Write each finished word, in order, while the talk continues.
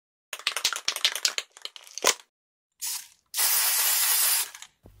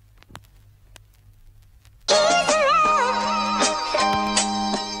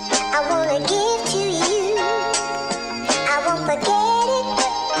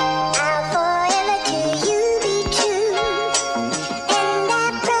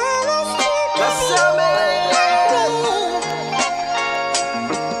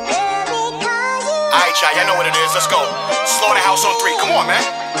Alright, y'all know what it is. Let's go. Slaughterhouse on 3. Come on, man.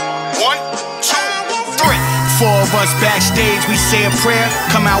 1, 2, 3. Four of us backstage, we say a prayer.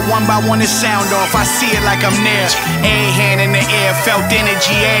 Come out one by one and sound off. I see it like I'm near. A hand in the air, felt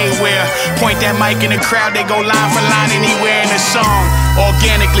energy everywhere. Point that mic in the crowd, they go line for line anywhere in the song.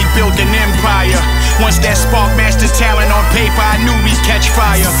 Organically built an empire. Once that spark master talent on paper, I knew we'd catch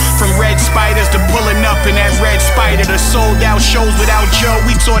fire. From red spiders to pulling up in that red spider, to sold out shows without Joe,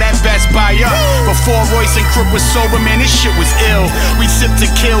 we tore that Best Buy up. Before Royce and Crook was sober, man, this shit was ill. We sip to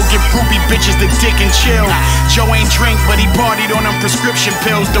kill, give groupie bitches the dick and chill. Joe ain't drink, but he partied on them prescription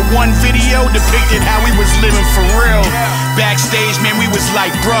pills. The one video depicted how we was living for real. Backstage, man, we was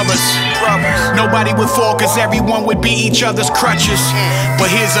like brothers. Nobody would fall, cause everyone would be each other's crutches.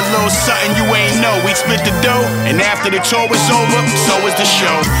 But here's a little something you ain't know. We'd split the dough, and after the tour was over, so was the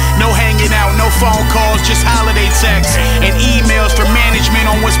show. No hanging out, no phone calls, just holiday texts and emails from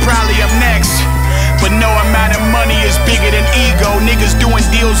management on what's probably up next. But no amount of money is bigger than ego. Niggas doing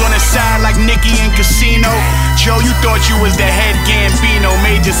deals on the side like Nicky and Casino. Joe, you thought you was the head Gambino.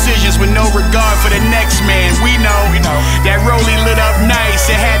 Made decisions with no regard for the next man. We know that Rollie lit up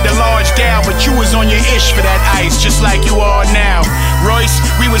nice. It had the large dial, but you was on your ish for that ice, just like you are now. Royce,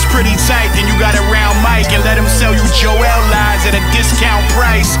 we was pretty tight, then you got around Mike and let him sell you Joell lies at a discount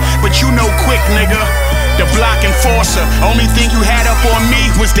price. But you know quick, nigga, the block enforcer. Only thing you had up on me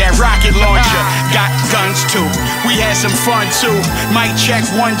was that rocket launcher. Got guns too, we had some fun too. Mic check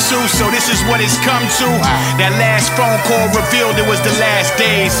 1, 2, so this is what it's come to. That last phone call revealed it was the last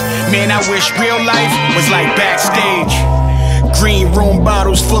days. Man, I wish real life was like Backstage. Green room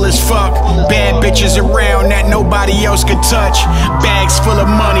bottles full as fuck. Bad bitches around that nobody else could touch. Bags full of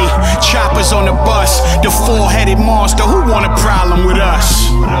money, choppers on the bus. The four-headed monster, who want a problem with us?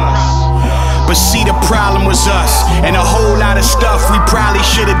 But see, the problem was us, and a whole lot of stuff we probably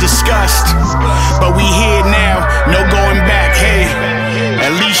should have discussed. But we here now, no going back, hey.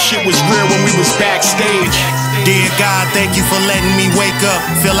 At least shit was real when we was backstage. Dear God, thank you for letting me wake up.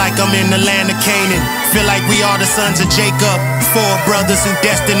 Feel like I'm in the land of Canaan. Feel like we are the sons of Jacob. Four brothers who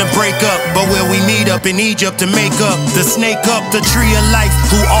destined to break up, but where we meet up in Egypt to make up. The snake up the tree of life,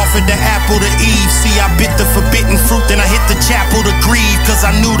 who offered the apple to Eve. See, I bit the forbidden fruit, then I hit the chapel to grieve, cause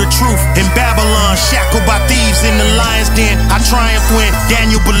I knew the truth. In Babylon, shackled by thieves in the lion's den, I triumphed when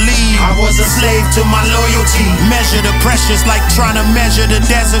Daniel believed. I was a slave to my loyalty. Measure the pressures like trying to measure the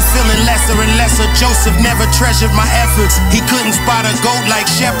desert. Feeling lesser and lesser. Joseph never treasured my efforts. He couldn't spot a goat like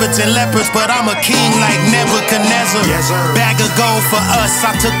shepherds and leopards, but I'm a king like Nebuchadnezzar. Bag of gold for us,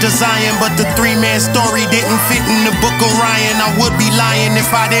 I took to Zion, but the three-man story didn't fit in the book of Ryan. I would be lying if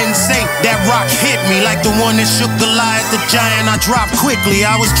I didn't say that rock hit me like the one that shook Goliath the giant. I dropped quickly,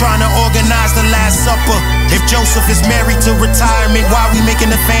 I was trying to organize the Last Supper. If Joseph is married to retirement, why we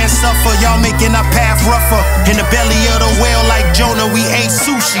making the fans suffer? Y'all making our path rougher. In the belly of the whale like Jonah, we ate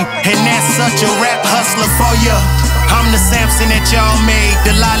sushi, and that's such a rap hustler for ya. I'm the Samson that y'all made.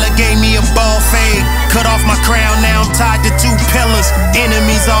 Delilah gave me a ball fade. Cut off my crown, now I'm tied to 2 pillars.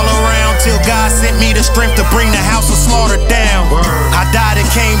 Enemies all around till God sent me the strength to bring the house of slaughter down. I died and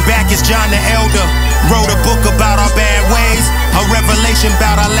came back as John the Elder. Wrote a book about our bad ways, a revelation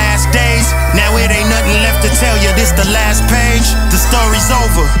about our last days. Now it ain't nothing left to tell you, this the last page. The story's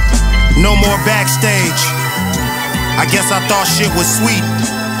over, no more Backstage. I guess I thought shit was sweet,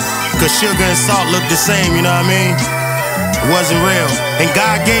 cause sugar and salt look the same, you know what I mean? It wasn't real, and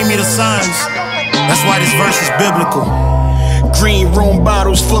God gave me the signs. That's why this verse is biblical. Green room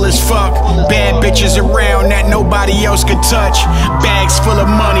bottles full as fuck. Bad bitches around that nobody else could touch. Bags full of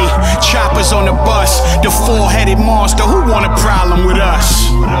money, choppers on the bus. The four-headed monster, who want a problem with us?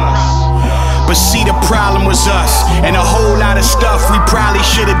 But see, the problem was us, and a whole lot of stuff we probably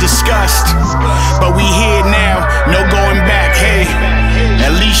should have discussed. But we here now, no going back, hey.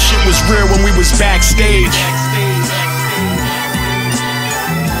 At least shit was real when we was backstage.